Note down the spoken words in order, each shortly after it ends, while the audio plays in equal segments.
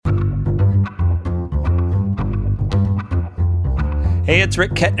Hey, it's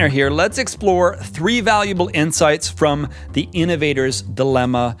Rick Kettner here. Let's explore 3 valuable insights from The Innovator's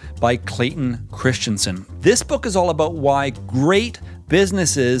Dilemma by Clayton Christensen. This book is all about why great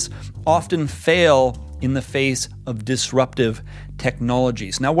businesses often fail in the face of disruptive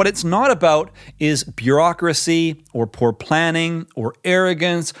technologies. Now, what it's not about is bureaucracy or poor planning or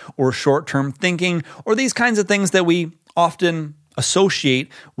arrogance or short-term thinking or these kinds of things that we often associate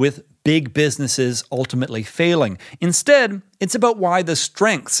with big businesses ultimately failing. Instead, it's about why the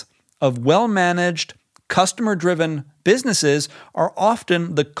strengths of well-managed, customer-driven businesses are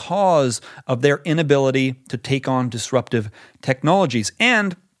often the cause of their inability to take on disruptive technologies.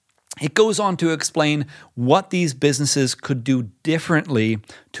 And it goes on to explain what these businesses could do differently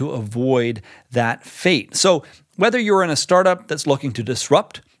to avoid that fate. So whether you're in a startup that's looking to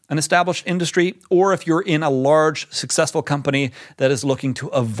disrupt an established industry, or if you're in a large, successful company that is looking to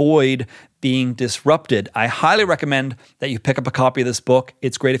avoid being disrupted, I highly recommend that you pick up a copy of this book.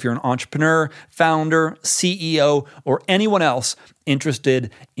 It's great if you're an entrepreneur, founder, CEO, or anyone else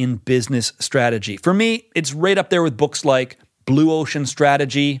interested in business strategy. For me, it's right up there with books like Blue Ocean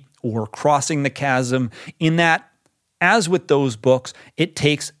Strategy or Crossing the Chasm, in that, as with those books, it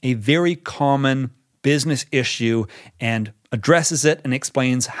takes a very common business issue and addresses it and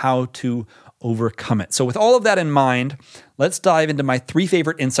explains how to overcome it. So with all of that in mind, let's dive into my 3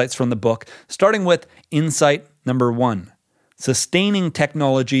 favorite insights from the book, starting with insight number 1, sustaining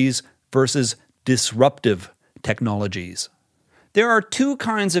technologies versus disruptive technologies. There are 2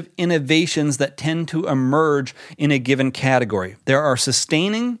 kinds of innovations that tend to emerge in a given category. There are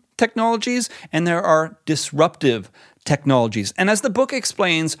sustaining technologies and there are disruptive technologies. And as the book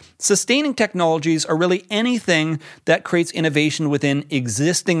explains, sustaining technologies are really anything that creates innovation within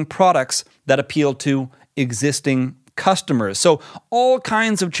existing products that appeal to existing customers. So all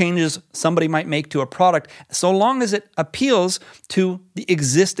kinds of changes somebody might make to a product, so long as it appeals to the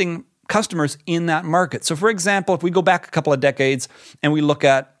existing customers in that market. So for example, if we go back a couple of decades and we look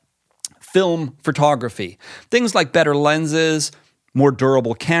at film photography, things like better lenses, more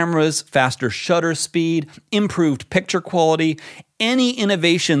durable cameras, faster shutter speed, improved picture quality, any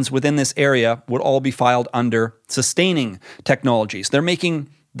innovations within this area would all be filed under sustaining technologies. They're making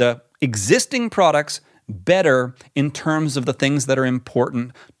the existing products better in terms of the things that are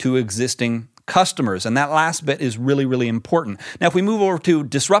important to existing customers. And that last bit is really, really important. Now, if we move over to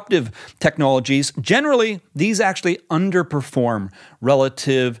disruptive technologies, generally, these actually underperform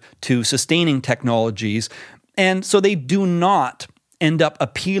relative to sustaining technologies. And so they do not end up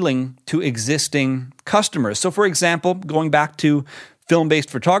appealing to existing customers. So for example, going back to film-based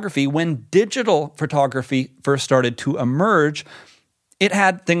photography, when digital photography first started to emerge, it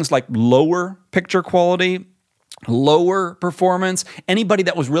had things like lower picture quality, lower performance. Anybody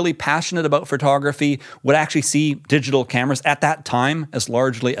that was really passionate about photography would actually see digital cameras at that time as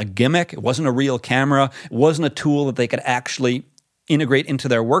largely a gimmick. It wasn't a real camera. It wasn't a tool that they could actually integrate into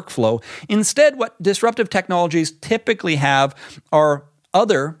their workflow. Instead, what disruptive technologies typically have are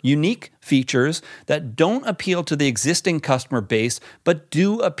other unique features that don't appeal to the existing customer base, but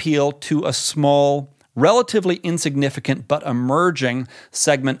do appeal to a small, relatively insignificant, but emerging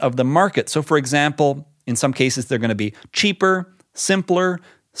segment of the market. So for example, in some cases, they're going to be cheaper, simpler,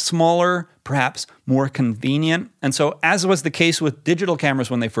 smaller, perhaps more convenient. And so, as was the case with digital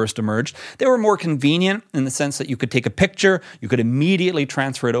cameras when they first emerged, they were more convenient in the sense that you could take a picture, you could immediately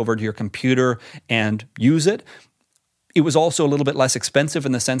transfer it over to your computer and use it. It was also a little bit less expensive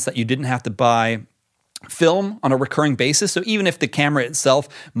in the sense that you didn't have to buy film on a recurring basis. So even if the camera itself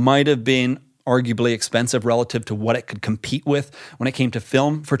might have been arguably expensive relative to what it could compete with when it came to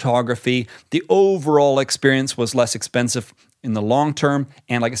film photography, the overall experience was less expensive in the long term.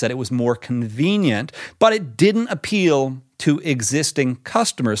 And like I said, it was more convenient, but it didn't appeal to existing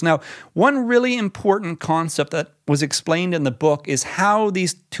customers. Now, one really important concept that was explained in the book is how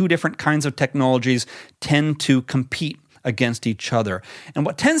these 2 different kinds of technologies tend to compete against each other. And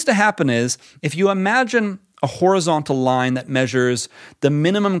what tends to happen is, if you imagine a horizontal line that measures the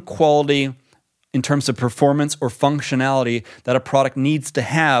minimum quality in terms of performance or functionality that a product needs to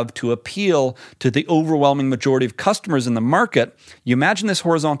have to appeal to the overwhelming majority of customers in the market, you imagine this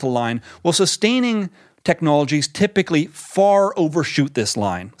horizontal line. Well, sustaining technologies typically far overshoot this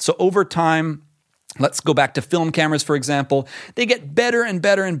line. So over time, let's go back to film cameras, for example. They get better and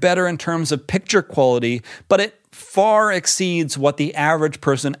better and better in terms of picture quality, but it far exceeds what the average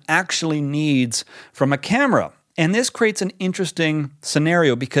person actually needs from a camera. And this creates an interesting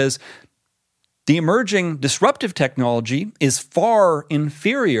scenario because the emerging disruptive technology is far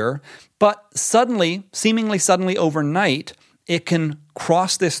inferior, but seemingly suddenly overnight, it can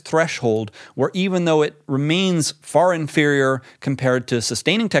cross this threshold where even though it remains far inferior compared to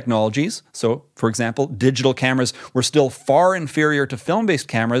sustaining technologies, so for example, digital cameras were still far inferior to film-based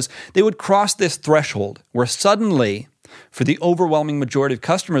cameras, they would cross this threshold where suddenly, for the overwhelming majority of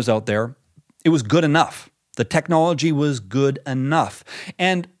customers out there, it was good enough. The technology was good enough.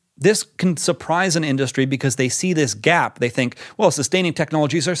 And this can surprise an industry because they see this gap. They think, well, sustaining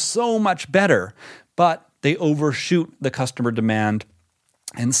technologies are so much better, but they overshoot the customer demand.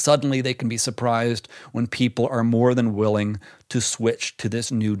 And suddenly they can be surprised when people are more than willing to switch to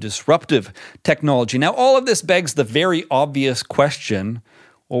this new disruptive technology. Now, all of this begs the very obvious question,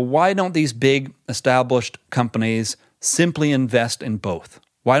 well, why don't these big established companies simply invest in both?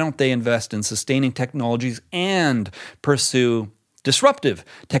 Why don't they invest in sustaining technologies and pursue disruptive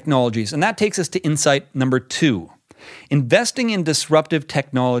technologies? And that takes us to insight number 2. Investing in disruptive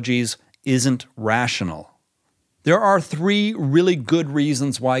technologies isn't rational. There are 3 really good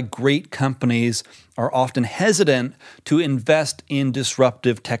reasons why great companies are often hesitant to invest in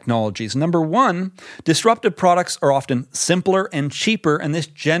disruptive technologies. Number 1, disruptive products are often simpler and cheaper, and this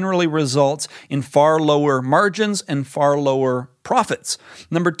generally results in far lower margins and far lower profits.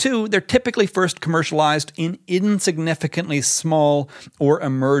 Number 2, they're typically first commercialized in insignificantly small or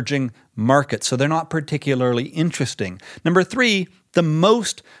emerging markets, so they're not particularly interesting. Number 3, the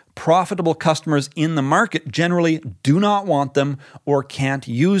most profitable customers in the market generally do not want them or can't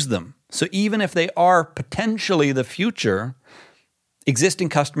use them. So even if they are potentially the future, existing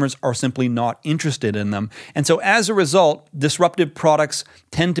customers are simply not interested in them. And so as a result, disruptive products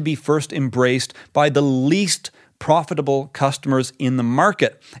tend to be first embraced by the least profitable customers in the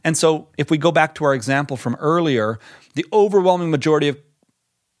market. And so if we go back to our example from earlier, the overwhelming majority of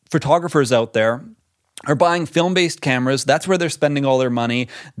photographers out there are buying film-based cameras. That's where they're spending all their money.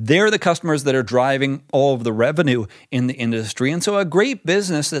 They're the customers that are driving all of the revenue in the industry. And so a great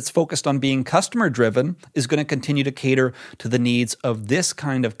business that's focused on being customer-driven is going to continue to cater to the needs of this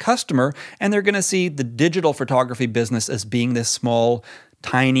kind of customer. And they're going to see the digital photography business as being this small,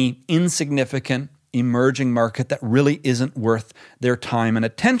 tiny, insignificant, emerging market that really isn't worth their time and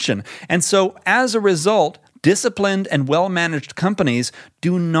attention. And so as a result, disciplined and well-managed companies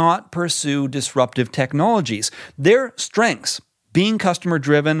do not pursue disruptive technologies. Their strengths, being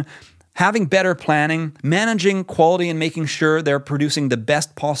customer-driven, having better planning, managing quality and making sure they're producing the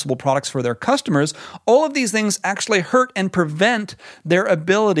best possible products for their customers, all of these things actually hurt and prevent their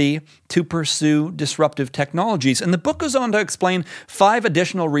ability to pursue disruptive technologies. And the book goes on to explain 5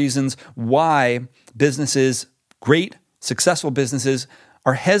 additional reasons why businesses, great, successful businesses,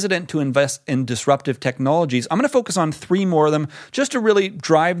 are hesitant to invest in disruptive technologies. I'm going to focus on 3 more of them just to really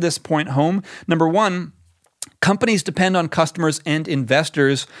drive this point home. Number 1, companies depend on customers and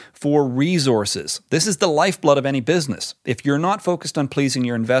investors for resources. This is the lifeblood of any business. If you're not focused on pleasing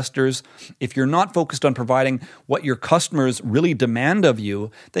your investors, if you're not focused on providing what your customers really demand of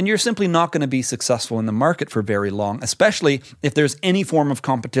you, then you're simply not going to be successful in the market for very long, especially if there's any form of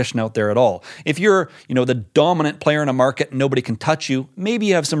competition out there at all. If you're, the dominant player in a market and nobody can touch you, maybe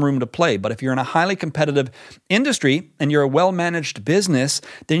you have some room to play. But if you're in a highly competitive industry and you're a well-managed business,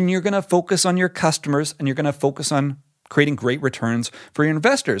 then you're going to focus on your customers and you're going to focus on creating great returns for your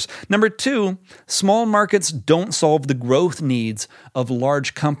investors. Number 2, small markets don't solve the growth needs of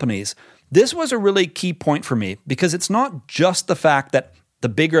large companies. This was a really key point for me because it's not just the fact that the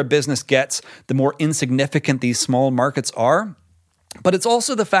bigger a business gets, the more insignificant these small markets are, but it's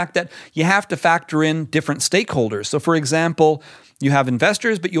also the fact that you have to factor in different stakeholders. So for example, you have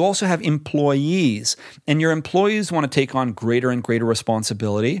investors, but you also have employees. And your employees want to take on greater and greater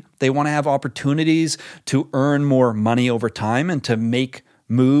responsibility. They want to have opportunities to earn more money over time and to make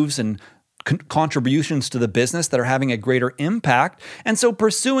moves and contributions to the business that are having a greater impact. And so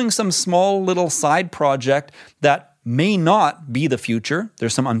pursuing some small little side project that may not be the future,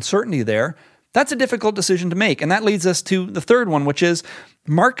 there's some uncertainty there, that's a difficult decision to make. And that leads us to the 3rd one, which is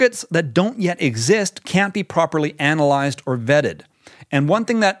markets that don't yet exist can't be properly analyzed or vetted. And one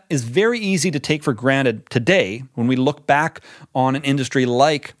thing that is very easy to take for granted today, when we look back on an industry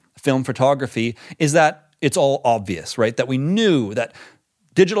like film photography, is that it's all obvious, right? That we knew that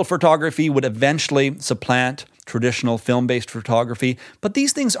digital photography would eventually supplant traditional film-based photography, but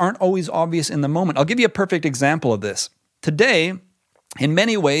these things aren't always obvious in the moment. I'll give you a perfect example of this. Today, in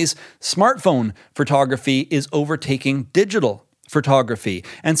many ways, smartphone photography is overtaking digital photography.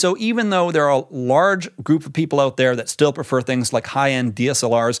 And so even though there are a large group of people out there that still prefer things like high-end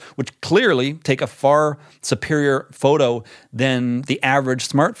DSLRs, which clearly take a far superior photo than the average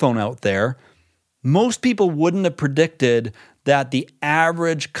smartphone out there, most people wouldn't have predicted that the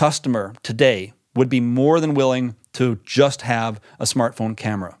average customer today would be more than willing to just have a smartphone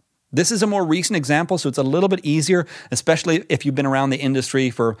camera. This is a more recent example, so it's a little bit easier, especially if you've been around the industry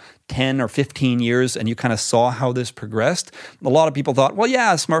for 10 or 15 years and you kind of saw how this progressed. A lot of people thought, well,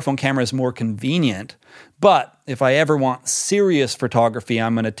 yeah, a smartphone camera is more convenient, but if I ever want serious photography,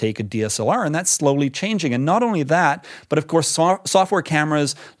 I'm going to take a DSLR, and that's slowly changing. And not only that, but of course, software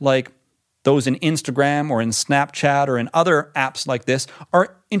cameras like those in Instagram or in Snapchat or in other apps like this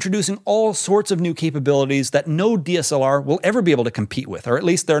are introducing all sorts of new capabilities that no DSLR will ever be able to compete with, or at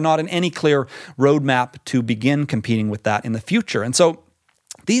least they're not in any clear roadmap to begin competing with that in the future. And so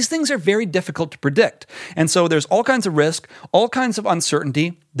these things are very difficult to predict. And so there's all kinds of risk, all kinds of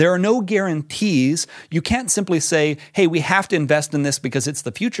uncertainty. There are no guarantees. You can't simply say, hey, we have to invest in this because it's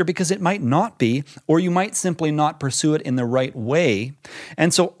the future, because it might not be, or you might simply not pursue it in the right way.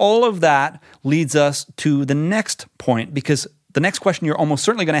 And so all of that leads us to the next point, because the next question you're almost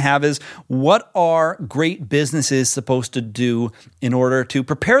certainly going to have is, what are great businesses supposed to do in order to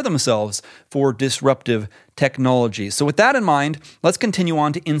prepare themselves for disruptive technology? So with that in mind, let's continue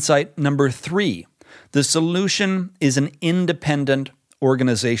on to insight number 3. The solution is an independent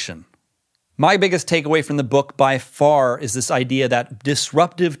organization. My biggest takeaway from the book by far is this idea that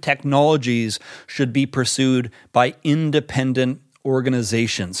disruptive technologies should be pursued by independent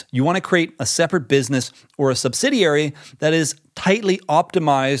organizations. You want to create a separate business or a subsidiary that is tightly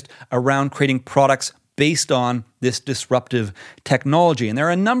optimized around creating products based on this disruptive technology. And there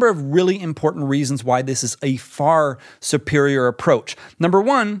are a number of really important reasons why this is a far superior approach. Number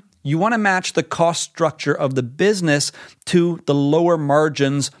one, you want to match the cost structure of the business to the lower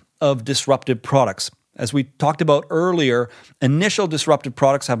margins of disruptive products. As we talked about earlier, initial disruptive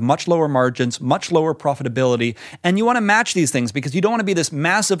products have much lower margins, much lower profitability, and you want to match these things because you don't want to be this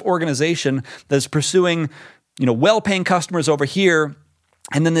massive organization that's pursuing, well-paying customers over here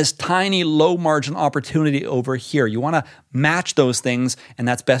and then this tiny low-margin opportunity over here. You want to match those things, and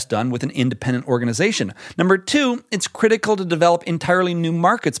that's best done with an independent organization. Number 2, it's critical to develop entirely new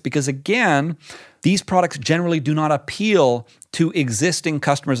markets because, again, these products generally do not appeal to existing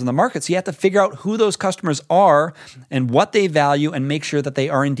customers in the market. So you have to figure out who those customers are and what they value and make sure that they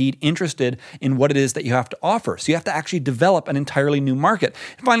are indeed interested in what it is that you have to offer. So you have to actually develop an entirely new market.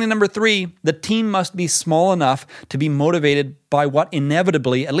 And finally, number 3, the team must be small enough to be motivated by what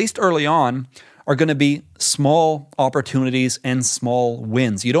inevitably, at least early on, are going to be small opportunities and small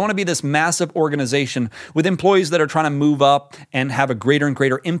wins. You don't want to be this massive organization with employees that are trying to move up and have a greater and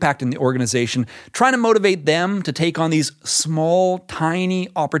greater impact in the organization, trying to motivate them to take on these small, tiny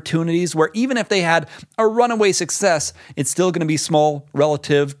opportunities where even if they had a runaway success, it's still going to be small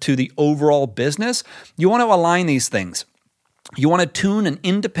relative to the overall business. You want to align these things. You want to tune an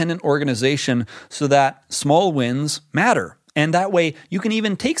independent organization so that small wins matter. And that way, you can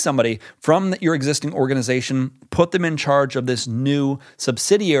even take somebody from your existing organization, put them in charge of this new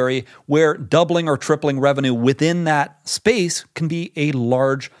subsidiary where doubling or tripling revenue within that space can be a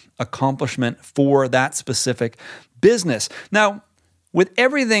large accomplishment for that specific business. Now, with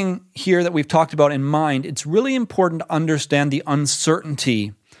everything here that we've talked about in mind, it's really important to understand the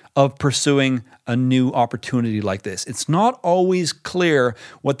uncertainty of pursuing a new opportunity like this. It's not always clear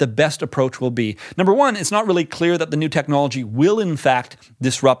what the best approach will be. Number one, it's not really clear that the new technology will in fact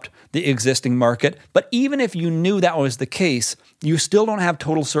disrupt the existing market. But even if you knew that was the case, you still don't have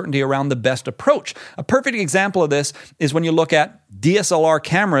total certainty around the best approach. A perfect example of this is when you look at DSLR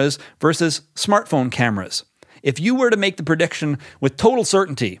cameras versus smartphone cameras. If you were to make the prediction with total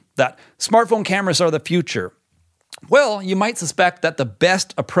certainty that smartphone cameras are the future, well, you might suspect that the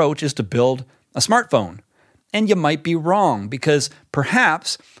best approach is to build a smartphone. And you might be wrong because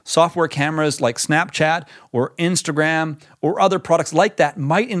perhaps software cameras like Snapchat or Instagram or other products like that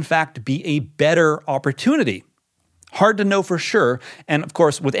might in fact be a better opportunity. Hard to know for sure. And of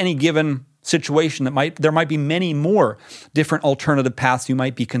course, with any given situation, there might be many more different alternative paths you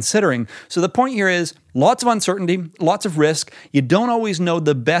might be considering. So the point here is lots of uncertainty, lots of risk. You don't always know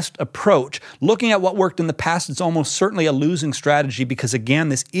the best approach. Looking at what worked in the past, it's almost certainly a losing strategy because, again,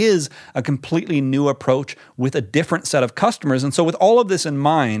 this is a completely new approach with a different set of customers. And so with all of this in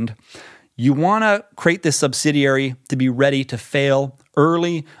mind, you want to create this subsidiary to be ready to fail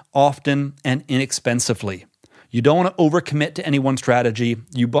early, often, and inexpensively. You don't want to overcommit to any one strategy.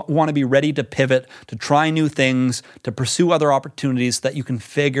 You want to be ready to pivot, to try new things, to pursue other opportunities so that you can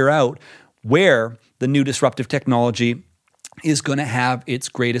figure out where the new disruptive technology is going to have its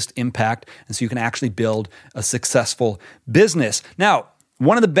greatest impact, and so you can actually build a successful business. Now,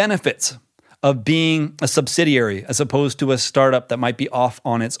 one of the benefits of being a subsidiary as opposed to a startup that might be off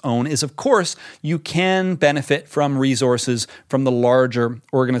on its own is, of course, you can benefit from resources from the larger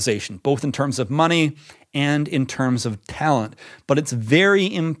organization, both in terms of money and in terms of talent. But it's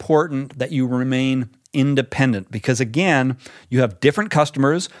very important that you remain independent because, again, you have different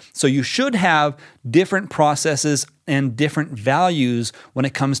customers, so you should have different processes and different values when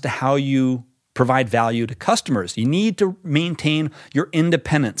it comes to how you provide value to customers. You need to maintain your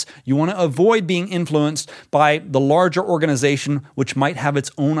independence. You want to avoid being influenced by the larger organization, which might have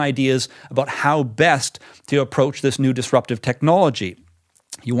its own ideas about how best to approach this new disruptive technology.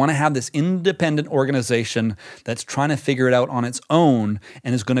 You want to have this independent organization that's trying to figure it out on its own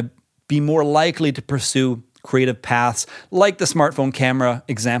and is going to be more likely to pursue creative paths like the smartphone camera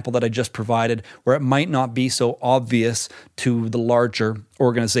example that I just provided, where it might not be so obvious to the larger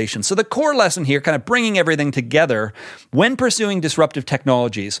organization. So the core lesson here, kind of bringing everything together, when pursuing disruptive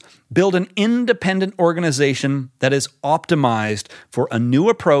technologies, build an independent organization that is optimized for a new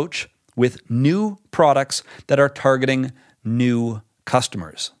approach with new products that are targeting new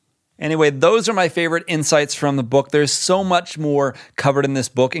customers. Anyway, those are my favorite insights from the book. There's so much more covered in this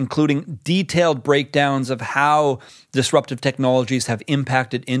book, including detailed breakdowns of how disruptive technologies have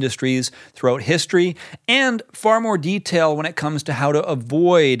impacted industries throughout history, and far more detail when it comes to how to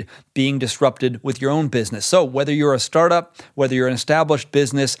avoid being disrupted with your own business. So whether you're a startup, whether you're an established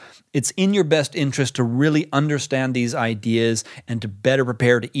business, it's in your best interest to really understand these ideas and to better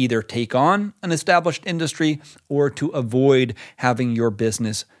prepare to either take on an established industry or to avoid having your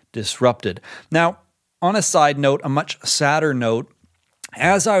business disrupted. Now, on a side note, a much sadder note,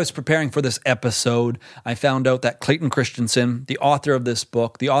 as I was preparing for this episode, I found out that Clayton Christensen, the author of this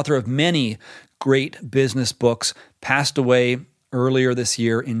book, the author of many great business books, passed away earlier this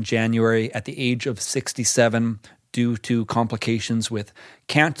year in January at the age of 67 due to complications with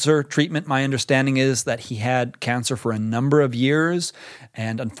cancer treatment. My understanding is that he had cancer for a number of years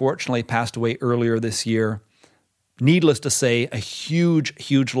and unfortunately passed away earlier this year. Needless to say, a huge,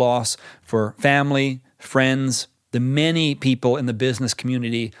 huge loss for family, friends, the many people in the business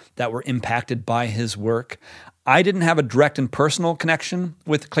community that were impacted by his work. I didn't have a direct and personal connection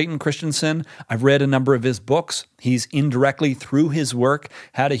with Clayton Christensen. I've read a number of his books. He's indirectly, through his work,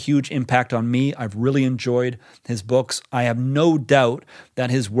 had a huge impact on me. I've really enjoyed his books. I have no doubt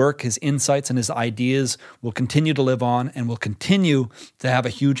that his work, his insights, and his ideas will continue to live on and will continue to have a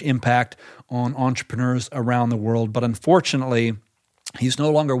huge impact on entrepreneurs around the world. But unfortunately, he's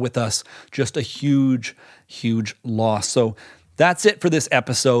no longer with us. Just a huge, huge loss. So that's it for this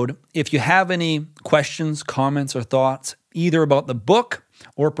episode. If you have any questions, comments, or thoughts, either about the book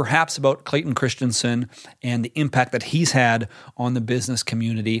or perhaps about Clayton Christensen and the impact that he's had on the business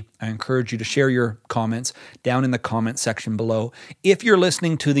community, I encourage you to share your comments down in the comment section below. If you're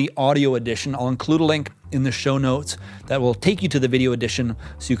listening to the audio edition, I'll include a link in the show notes that will take you to the video edition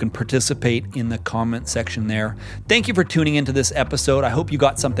so you can participate in the comment section there. Thank you for tuning into this episode. I hope you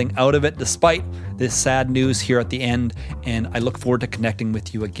got something out of it despite this sad news here at the end, and I look forward to connecting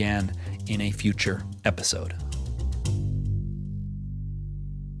with you again in a future episode.